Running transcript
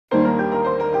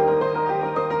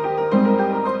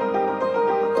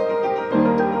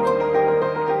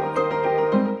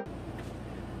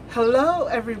Hello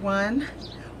everyone,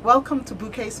 welcome to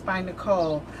Bouquets by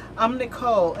Nicole. I'm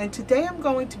Nicole and today I'm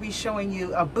going to be showing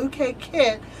you a bouquet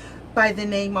kit by the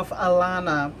name of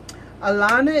Alana.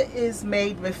 Alana is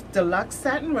made with deluxe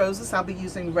satin roses. I'll be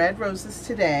using red roses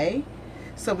today.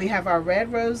 So we have our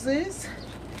red roses.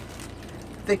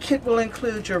 The kit will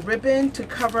include your ribbon to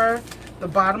cover the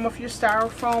bottom of your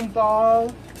styrofoam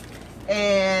ball,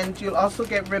 and you'll also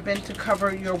get ribbon to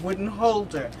cover your wooden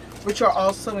holder, which are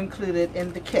also included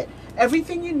in the kit.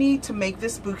 Everything you need to make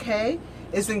this bouquet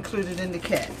is included in the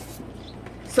kit.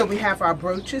 So we have our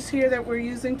brooches here that we're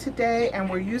using today, and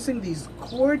we're using these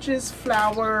gorgeous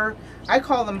flower, I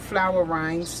call them flower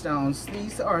rhinestones.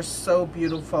 These are so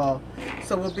beautiful.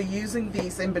 So we'll be using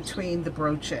these in between the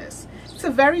brooches. It's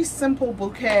a very simple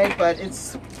bouquet, but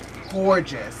it's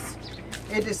gorgeous.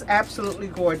 It is absolutely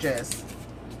gorgeous.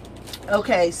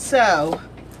 Okay, so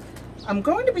I'm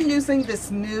going to be using this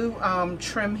new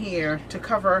trim here to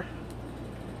cover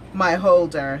my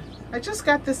holder. I just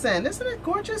got this in. Isn't it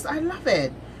gorgeous? I love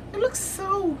it. It looks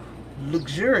so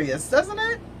luxurious, doesn't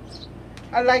it?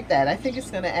 I like that. I think it's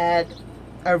going to add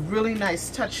a really nice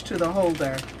touch to the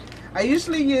holder. I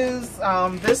usually use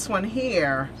this one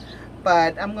here,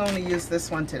 but I'm going to use this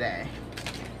one today.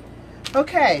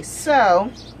 Okay,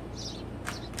 so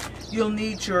you'll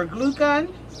need your glue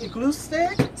gun, your glue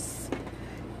sticks.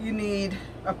 You need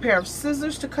a pair of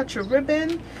scissors to cut your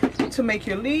ribbon to make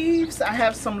your leaves. I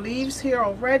have some leaves here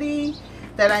already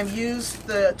that I've used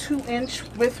the 2-inch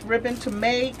width ribbon to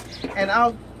make, and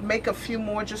I'll make a few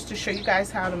more just to show you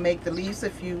guys how to make the leaves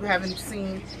if you haven't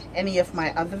seen any of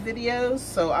my other videos.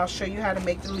 So I'll show you how to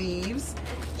make the leaves,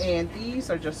 and these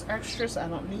are just extras. I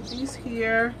don't need these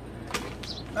here.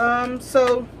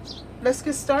 So let's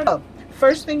get started.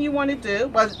 First thing you want to do,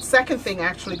 well, second thing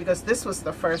actually, because this was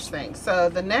the first thing. So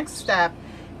the next step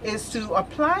is to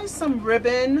apply some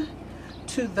ribbon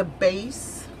to the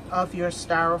base of your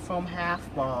styrofoam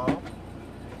half ball.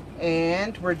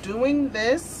 And we're doing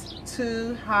this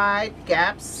to hide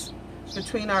gaps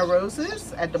between our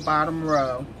roses at the bottom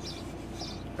row,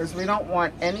 because we don't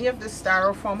want any of the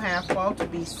styrofoam half ball to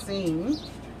be seen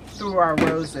through our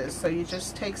roses. So you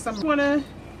just take some, you want to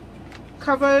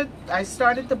cover, I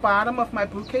started the bottom of my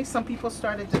bouquet. Some people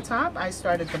started the top, I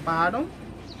started the bottom.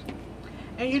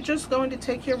 And you're just going to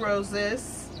take your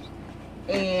roses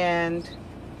and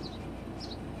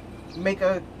make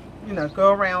a,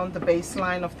 go around the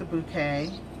baseline of the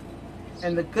bouquet.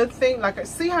 And the good thing, like,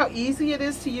 see how easy it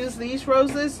is to use these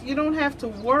roses? You don't have to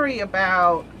worry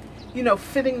about,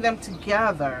 fitting them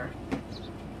together.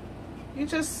 You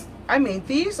just,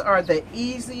 these are the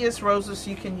easiest roses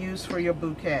you can use for your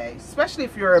bouquet, especially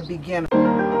if you're a beginner.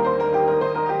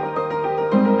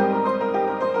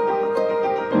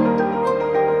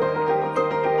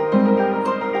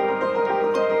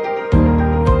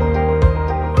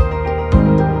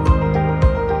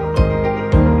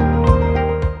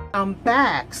 I'm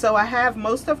back. So I have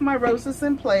most of my roses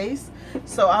in place.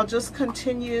 So I'll just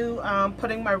continue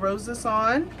putting my roses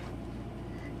on,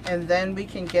 and then we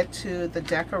can get to the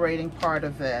decorating part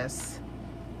of this.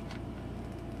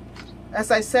 As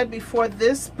I said before,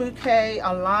 this bouquet,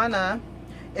 Alana,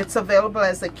 it's available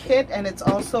as a kit, and it's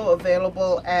also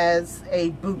available as a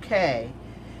bouquet.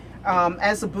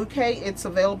 As a bouquet, it's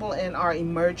available in our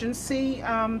emergency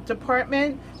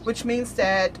department, which means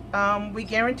that we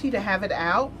guarantee to have it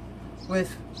out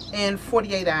within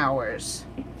 48 hours.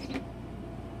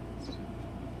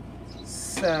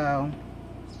 So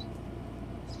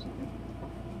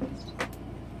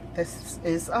this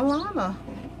is Alana,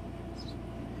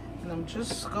 and I'm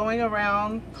just going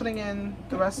around putting in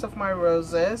the rest of my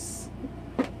roses.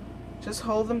 Just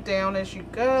hold them down as you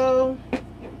go,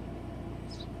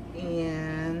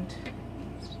 and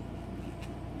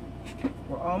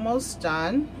we're almost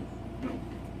done.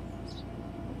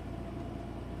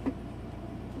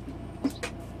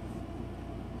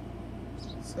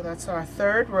 So that's our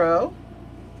third row.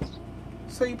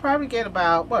 So you probably get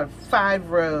about, what, 5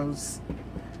 rows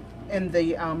in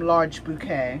the large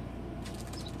bouquet.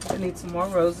 I need some more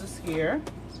roses here.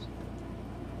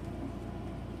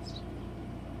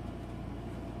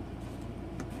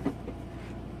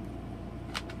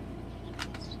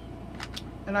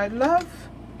 And I love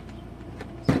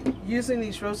using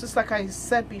these roses. Like I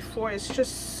said before, it's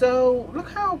just so, look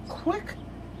how quick,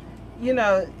 you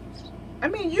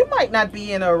might not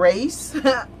be in a race,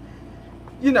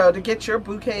 to get your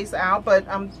bouquets out, but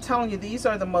I'm telling you, these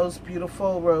are the most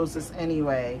beautiful roses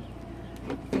anyway.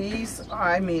 These,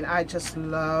 I just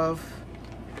love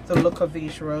the look of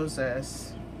these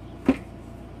roses.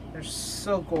 They're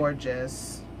so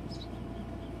gorgeous.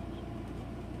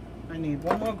 I need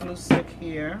one more glue stick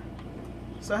here.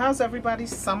 So how's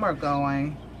everybody's summer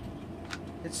going?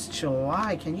 It's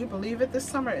July. Can you believe it? This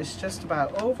summer is just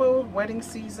about over. Wedding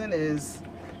season is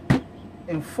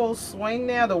in full swing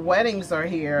now. The weddings are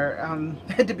here.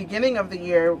 At the beginning of the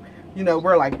year, you know,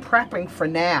 we're like prepping for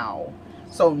now.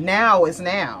 So now is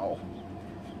now.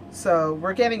 So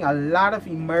we're getting a lot of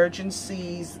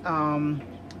emergency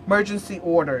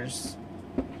orders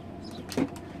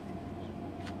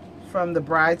from the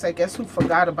brides, I guess, who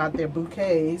forgot about their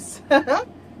bouquets.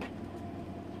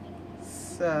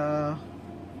 So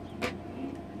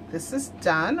this is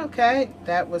done. Okay,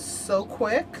 that was so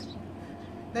quick.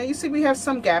 Now you see we have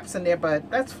some gaps in there, but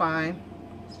that's fine.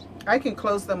 I can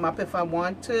close them up if I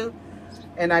want to,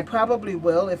 and I probably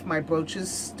will if my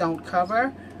brooches don't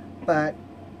cover, but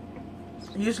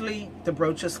usually the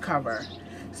brooches cover.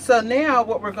 So now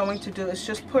what we're going to do is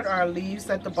just put our leaves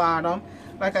at the bottom.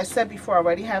 Like I said before, I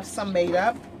already have some made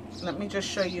up. Let me just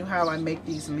show you how I make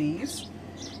these leaves.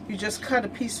 You just cut a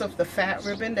piece of the fat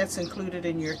ribbon that's included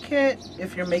in your kit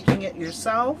if you're making it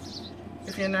yourself.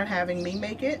 If you're not having me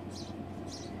make it,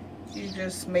 you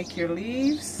just make your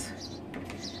leaves.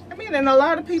 I mean, and a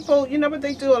lot of people, you know what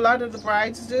they do, a lot of the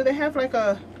brides do, they have like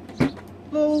a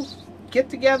little get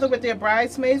together with their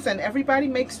bridesmaids and everybody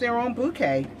makes their own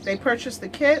bouquet. They purchase the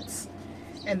kits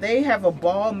and they have a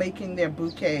ball making their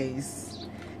bouquets.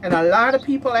 And a lot of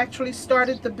people actually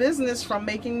started the business from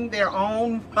making their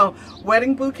own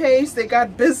wedding bouquets. They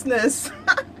got business.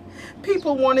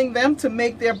 People wanting them to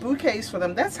make their bouquets for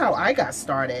them. That's how I got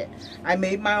started. I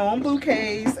made my own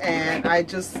bouquets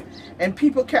and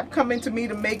people kept coming to me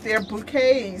to make their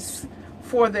bouquets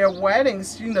for their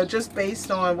weddings, you know, just based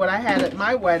on what I had at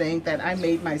my wedding that I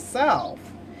made myself.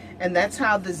 And that's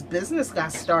how this business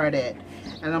got started.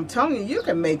 And I'm telling you, you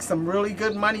can make some really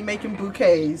good money making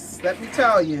bouquets. Let me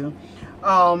tell you.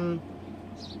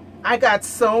 I got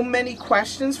so many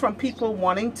questions from people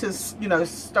wanting to, you know,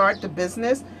 start the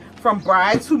business, from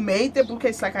brides who made their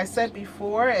bouquets, like I said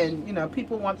before, and, you know,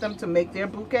 people want them to make their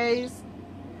bouquets,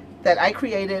 that I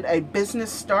created a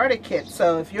business starter kit.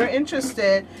 So if you're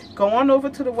interested, go on over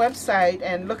to the website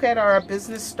and look at our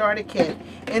business starter kit.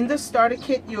 In the starter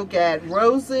kit, you'll get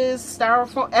roses,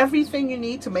 styrofoam, everything you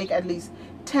need to make at least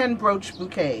 10 brooch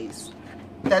bouquets.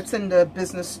 That's in the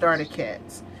business starter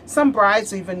kits. Some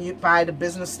brides even buy the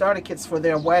business starter kits for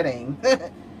their wedding,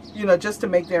 you know, just to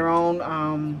make their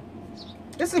own.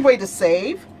 This is a way to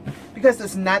save because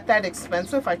it's not that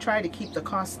expensive. I try to keep the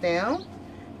cost down.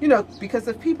 You know, because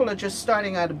if people are just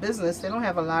starting out a business, they don't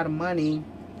have a lot of money,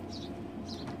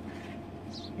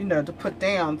 you know, to put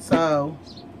down. So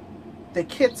the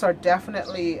kits are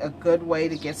definitely a good way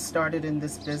to get started in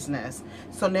this business.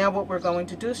 So now what we're going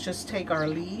to do is just take our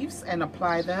leaves and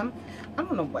apply them. I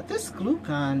don't know what, this glue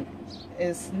gun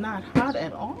is not hot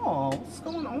at all. What's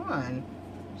going on?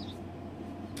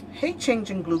 I hate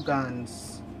changing glue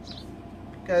guns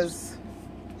because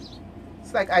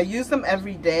it's like I use them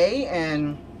every day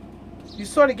and you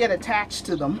sort of get attached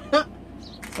to them.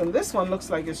 So this one looks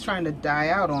like it's trying to die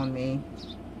out on me.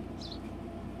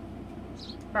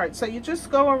 Alright, so you just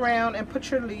go around and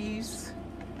put your leaves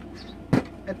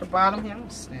at the bottom here.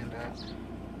 Let's stand up.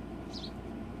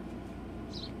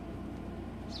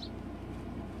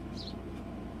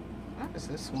 What is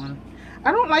this one?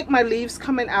 I don't like my leaves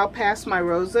coming out past my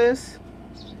roses.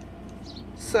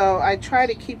 So I try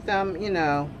to keep them, you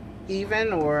know,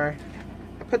 even, or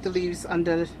I put the leaves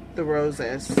under the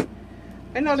roses.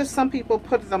 I noticed some people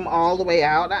put them all the way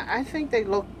out. I think they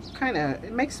look kind of,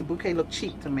 it makes the bouquet look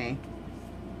cheap to me.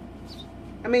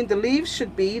 I mean, the leaves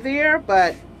should be there,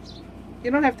 but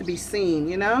you don't have to be seen,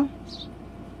 you know?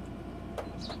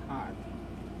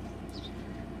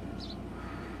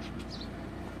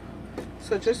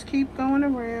 So just keep going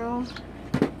around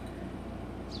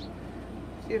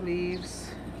your leaves.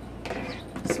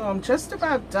 So I'm just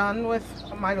about done with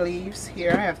my leaves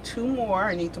here. I have 2 more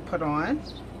I need to put on.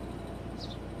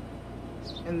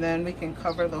 And then we can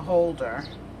cover the holder.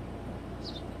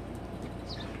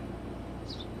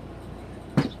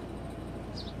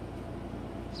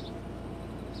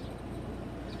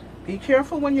 Be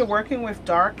careful when you're working with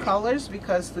dark colors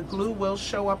because the glue will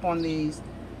show up on these,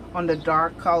 on the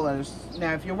dark colors.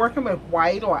 Now if you're working with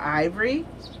white or ivory,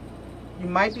 you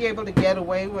might be able to get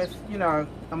away with, you know,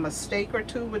 a mistake or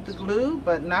two with the glue,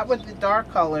 but not with the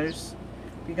dark colors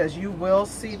because you will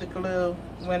see the glue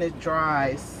when it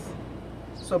dries.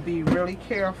 So be really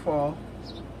careful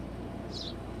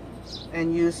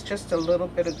and use just a little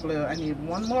bit of glue. I need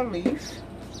 1 more leaf.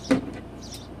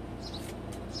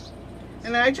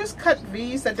 And I just cut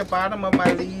V's at the bottom of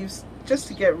my leaves just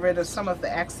to get rid of some of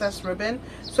the excess ribbon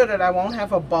so that I won't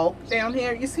have a bulk down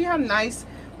here. You see how nice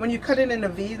when you cut it in a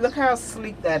V, look how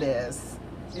sleek that is.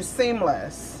 It's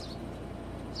seamless.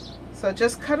 So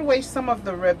just cut away some of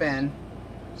the ribbon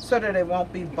so that it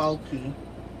won't be bulky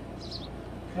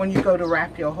when you go to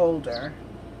wrap your holder.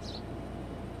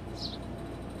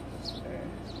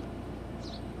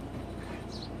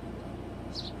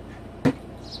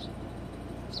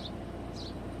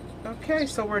 Okay,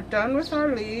 so we're done with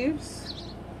our leaves.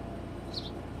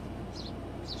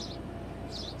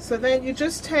 So then you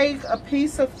just take a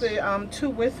piece of the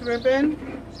 2-width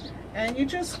ribbon and you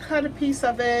just cut a piece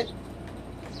of it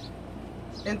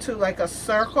into like a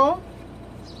circle,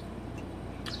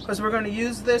 because we're going to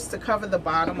use this to cover the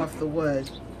bottom of the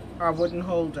wood, our wooden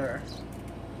holder.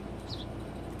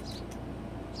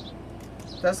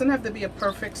 Doesn't have to be a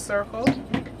perfect circle,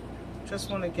 just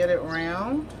want to get it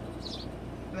round.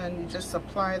 And then you just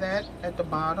apply that at the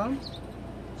bottom.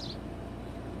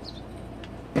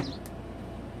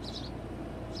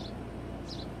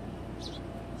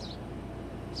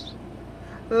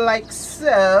 Like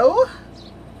so.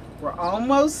 We're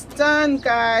almost done,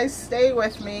 guys. Stay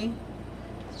with me.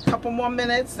 A couple more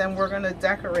minutes, then we're going to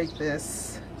decorate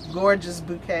this gorgeous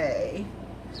bouquet.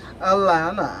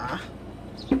 Alana.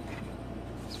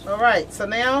 Alright, so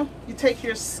now you take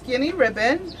your skinny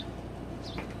ribbon,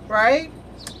 right?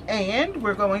 And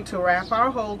we're going to wrap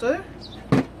our holder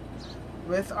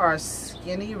with our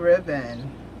skinny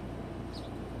ribbon.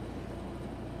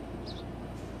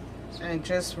 And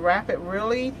just wrap it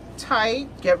really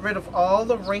tight. Get rid of all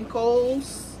the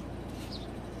wrinkles.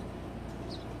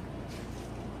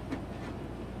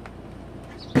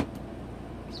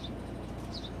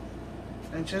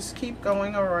 And just keep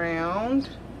going around.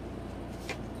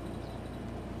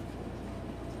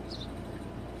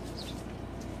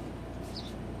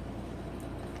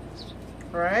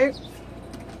 Right?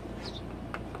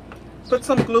 Put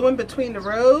some glue in between the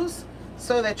rows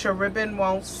so that your ribbon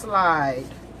won't slide.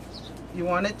 You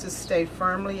want it to stay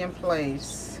firmly in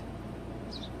place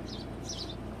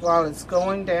while it's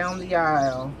going down the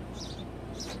aisle.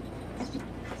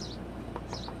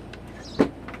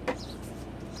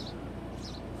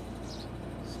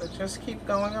 So just keep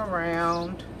going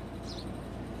around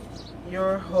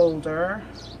your holder.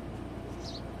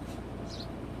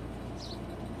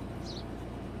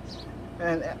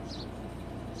 And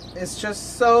it's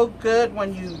just so good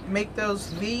when you make those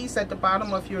V's at the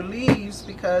bottom of your leaves,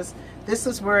 because this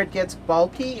is where it gets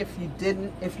bulky. If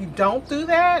you don't do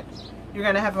that, you're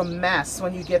gonna have a mess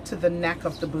when you get to the neck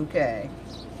of the bouquet.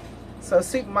 So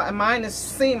see, mine is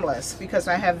seamless because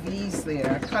I have V's there.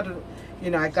 I cut it,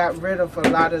 you know, I got rid of a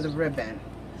lot of the ribbon.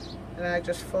 And I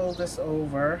just fold this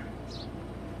over,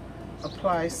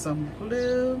 apply some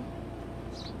glue.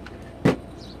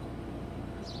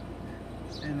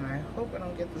 And I hope I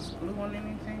don't get this glue on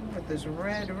anything with this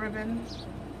red ribbon.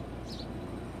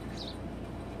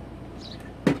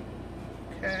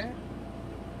 Okay.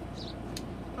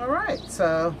 Alright,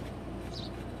 so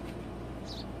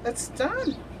that's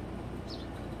done.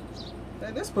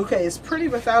 And this bouquet is pretty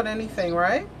without anything,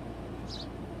 right?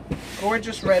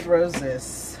 Gorgeous red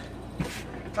roses.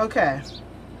 Okay.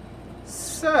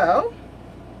 So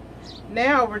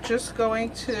now we're just going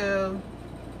to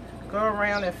go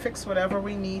around and fix whatever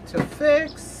we need to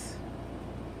fix.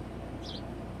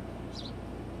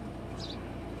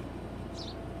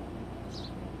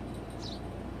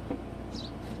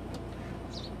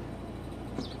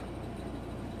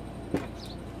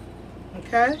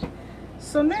 Okay,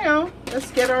 so now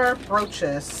let's get our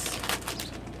brooches.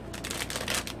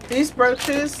 These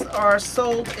brooches are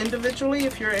sold individually.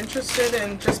 If you're interested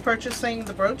in just purchasing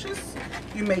the brooches,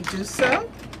 you may do so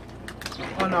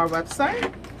on our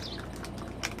website.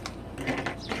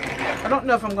 I don't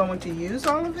know if I'm going to use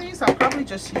all of these. I'll probably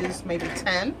just use maybe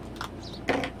 10.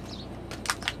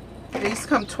 These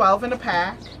come 12 in a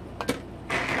pack.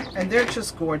 And they're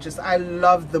just gorgeous. I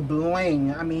love the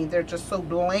bling. I mean, they're just so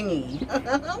blingy.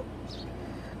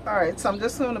 Alright, so I'm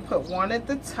just going to put one at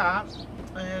the top.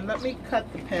 And let me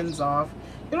cut the pins off.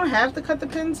 You don't have to cut the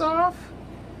pins off,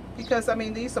 because, I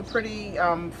mean, these are pretty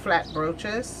flat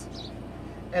brooches.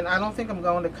 And I don't think I'm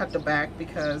going to cut the back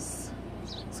because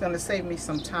it's going to save me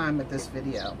some time with this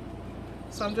video.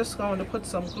 So I'm just going to put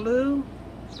some glue.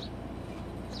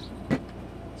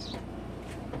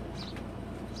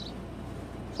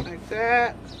 Like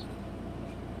that.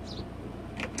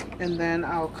 And then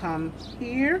I'll come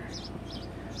here.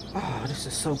 Oh, this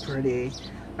is so pretty.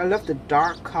 I love the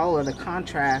dark color, the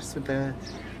contrast with the...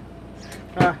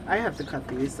 I have to cut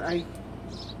these.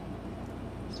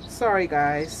 Sorry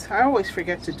guys, I always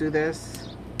forget to do this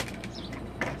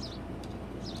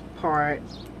part.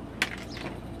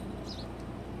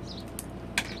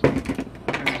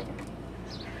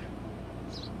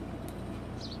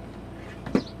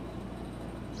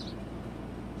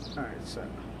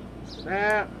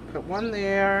 put one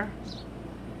there.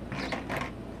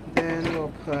 Then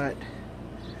we'll put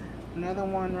another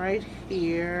one right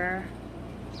here.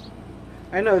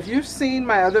 I know if you've seen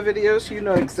my other videos, you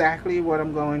know exactly what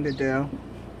I'm going to do.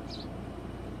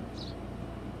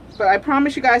 But I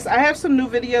promise you guys, I have some new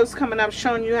videos coming up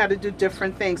showing you how to do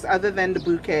different things other than the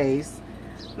bouquets.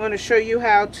 I'm going to show you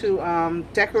how to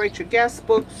decorate your guest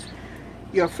books,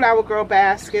 your flower girl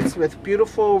baskets with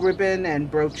beautiful ribbon and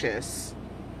brooches.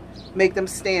 Make them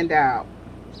stand out.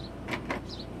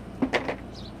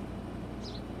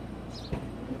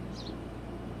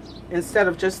 Instead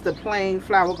of just the plain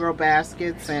flower girl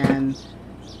baskets and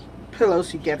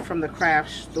pillows you get from the craft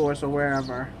stores or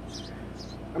wherever.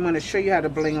 I'm going to show you how to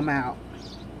bling them out.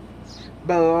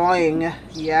 Bling,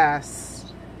 yes.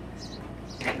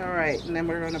 Alright, and then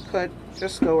we're going to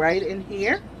just go right in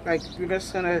here. Like, you're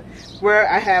just going to, where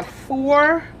I have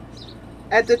 4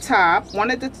 at the top,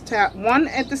 1 at the top, 1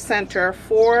 at the center,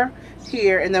 4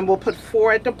 here, and then we'll put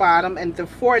 4 at the bottom, and the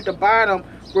 4 at the bottom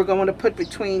we're going to put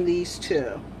between these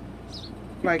 2.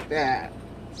 Like that.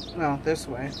 Well, this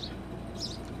way.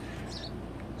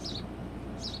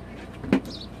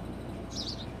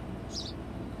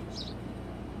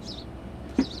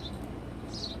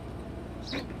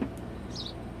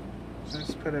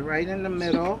 Let's put it right in the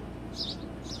middle.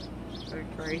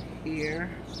 Like right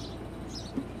here.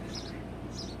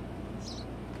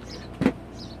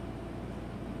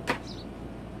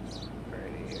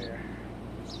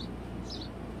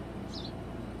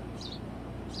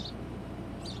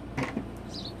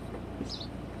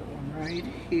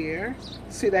 Here,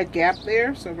 see that gap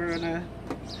there? So we're gonna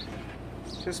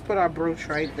just put our brooch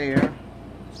right there.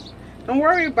 Don't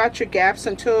worry about your gaps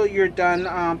until you're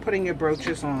done putting your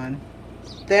brooches on.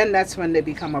 Then that's when they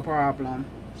become a problem.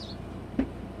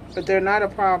 But they're not a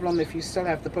problem if you still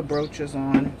have to put brooches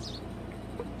on.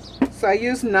 So I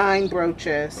use 9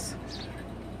 brooches.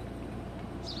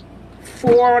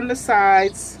 4 on the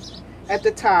sides at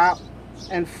the top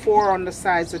and 4 on the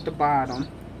sides at the bottom.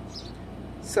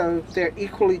 So they're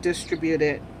equally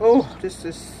distributed. Oh, this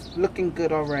is looking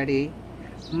good already.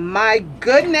 My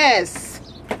goodness.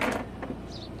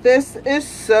 This is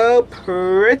so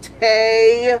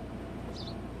pretty.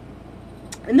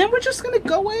 And then we're just going to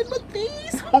go in with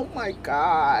these. Oh my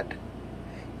God.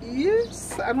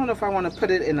 Yes. I don't know if I want to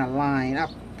put it in a line.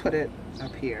 I'll put it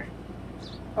up here.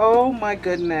 Oh my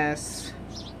goodness.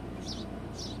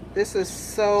 This is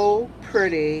so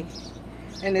pretty.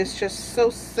 And it's just so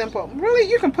simple. Really,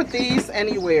 you can put these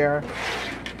anywhere.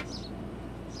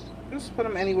 Just put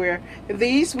them anywhere.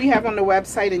 These we have on the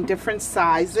website in different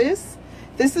sizes.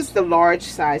 This is the large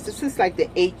size. This is like the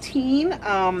 18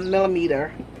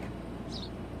 millimeter.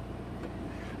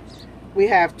 We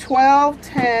have 12,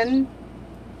 10,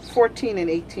 14, and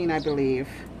 18, I believe.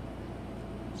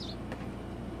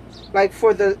 Like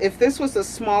for the, if this was a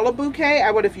smaller bouquet,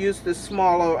 I would have used the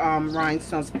smaller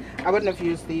rhinestones. I wouldn't have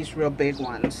used these real big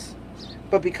ones.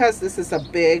 But because this is a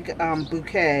big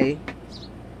bouquet,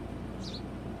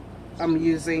 I'm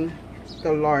using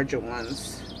the larger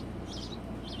ones.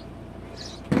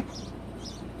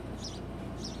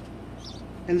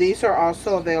 And these are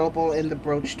also available in the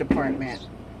brooch department.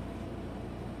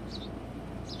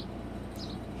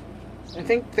 I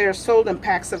think they're sold in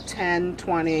packs of 10,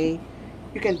 20.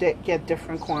 You can get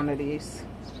different quantities.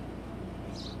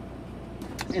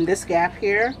 In this gap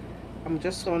here, I'm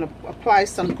just going to apply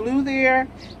some glue there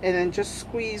and then just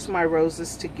squeeze my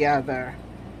roses together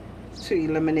to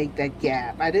eliminate that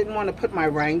gap. I didn't want to put my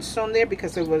rhinestone there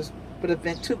because it would have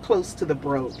been too close to the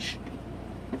brooch.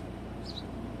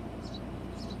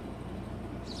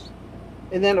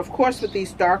 And then, of course, with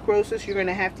these dark roses, you're going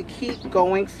to have to keep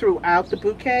going throughout the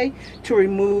bouquet to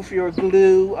remove your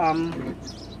glue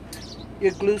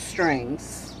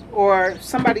strings. Or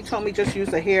somebody told me just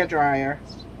use a hairdryer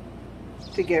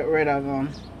to get rid of them.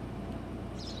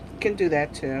 You can do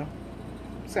that too.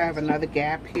 So I have another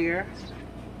gap here.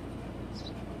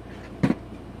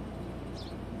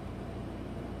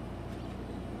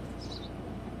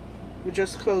 You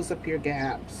just close up your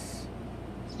gaps.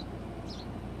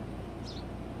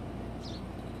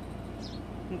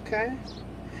 Okay.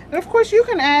 And of course you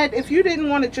can add, if you didn't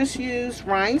want to just use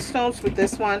rhinestones with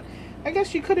this one, I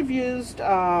guess you could have used,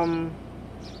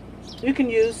 you can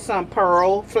use some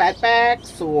pearl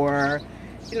flatbacks, or,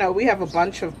 you know, we have a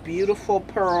bunch of beautiful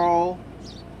pearl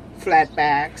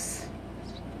flatbacks.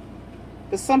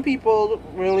 But some people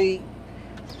really,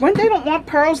 when they don't want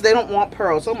pearls, they don't want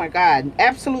pearls. Oh my God,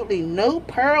 absolutely no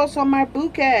pearls on my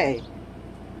bouquet.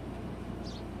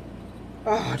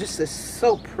 Oh, this is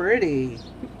so pretty.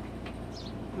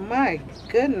 My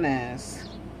goodness.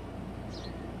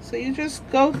 So you just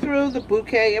go through the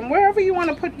bouquet, and wherever you want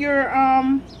to put your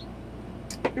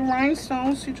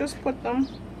rhinestones, you just put them.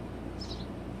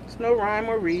 There's no rhyme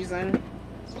or reason.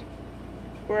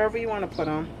 Wherever you want to put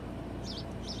them.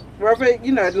 Wherever,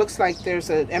 you know, it looks like there's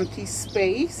an empty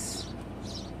space,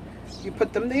 you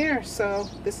put them there. So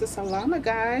this is Alana,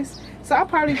 guys. So I'll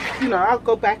probably, you know, I'll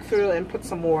go back through and put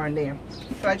some more in there.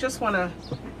 But I just want to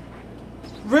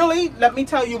really, let me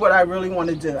tell you what I really want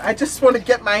to do. I just want to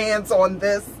get my hands on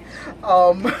this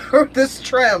this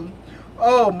trim.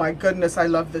 Oh my goodness, I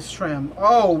love this trim.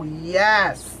 Oh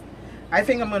yes, I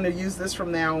think I'm going to use this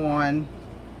from now on.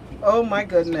 Oh my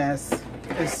goodness,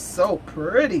 it's so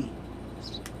pretty.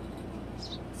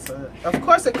 So of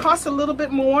course it costs a little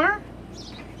bit more,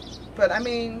 but I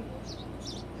mean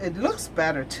it looks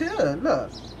better too.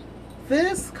 Look,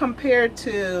 this compared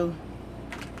to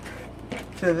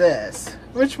this,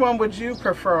 which one would you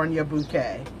prefer on your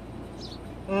bouquet?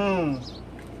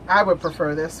 I would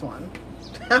prefer this one.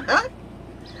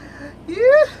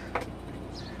 Yeah.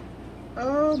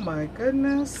 Oh my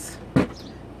goodness.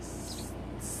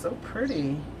 So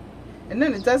pretty. And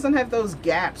then it doesn't have those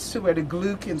gaps to where the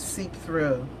glue can seep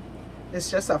through. It's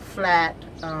just a flat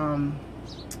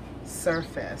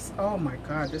surface. Oh my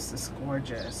God, this is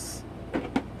gorgeous.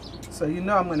 So you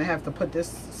know I'm going to have to put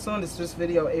this, as soon as this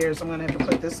video airs, I'm going to have to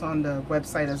put this on the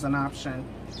website as an option,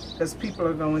 because people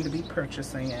are going to be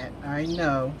purchasing it. I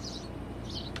know.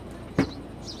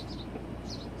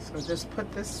 So just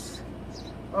put this,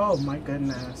 oh my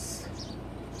goodness.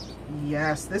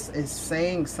 Yes, this is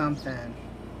saying something.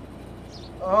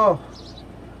 Oh,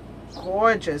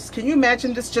 gorgeous. Can you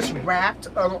imagine this just wrapped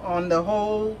on the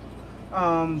whole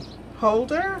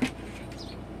holder?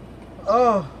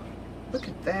 Oh, look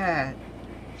at that.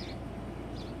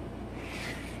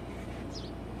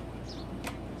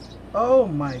 Oh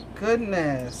my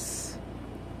goodness.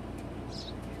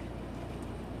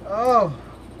 Oh,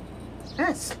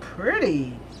 that's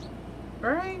pretty.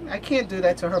 Right? I can't do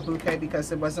that to her bouquet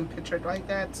because it wasn't pictured like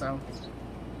that, so.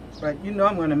 But you know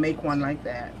I'm going to make one like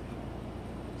that.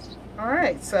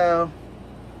 Alright, so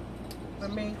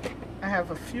I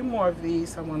have a few more of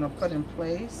these I want to put in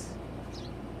place.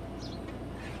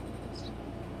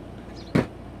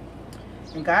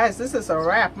 And guys, this is a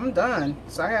wrap. I'm done.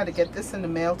 So I got to get this in the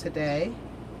mail today.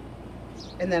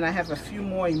 And then I have a few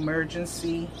more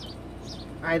emergency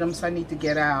items I need to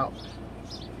get out.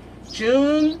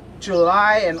 June,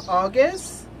 July, and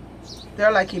August,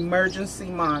 they're like emergency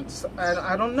months.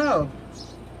 I don't know.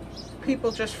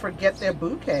 People just forget their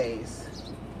bouquets.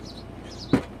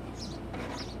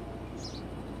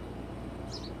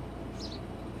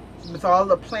 With all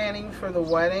the planning for the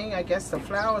wedding, I guess the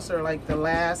flowers are like the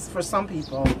last for some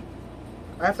people.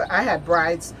 I had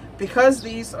brides, because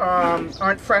these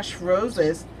aren't fresh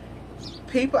roses,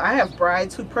 I have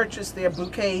brides who purchase their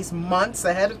bouquets months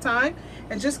ahead of time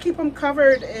and just keep them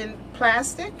covered in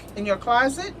plastic in your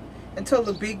closet until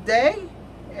the big day.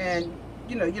 And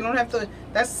you know, you don't have to,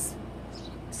 that's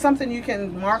something you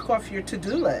can mark off your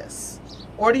to-do list.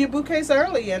 Order your bouquets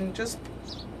early and just,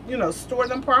 you know, store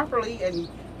them properly and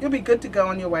you'll be good to go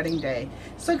on your wedding day.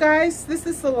 So guys, this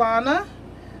is Alana.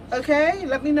 Okay,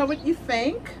 let me know what you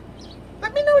think.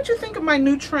 Let me know what you think of my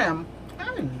new trim.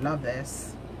 I love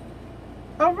this.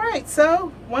 Alright,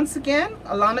 so once again,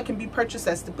 Alana can be purchased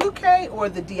as the bouquet or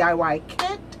the DIY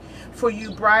kit for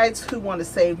you brides who want to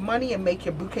save money and make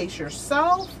your bouquets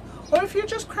yourself. Or if you're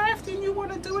just crafty and you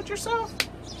want to do it yourself,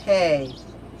 hey,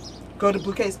 go to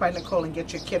Bouquets by Nicole and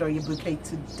get your kit or your bouquet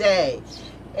today.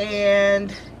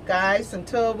 And guys,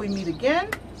 until we meet again,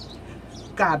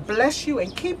 God bless you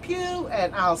and keep you,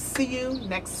 and I'll see you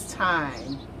next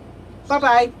time.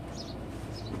 Bye-bye.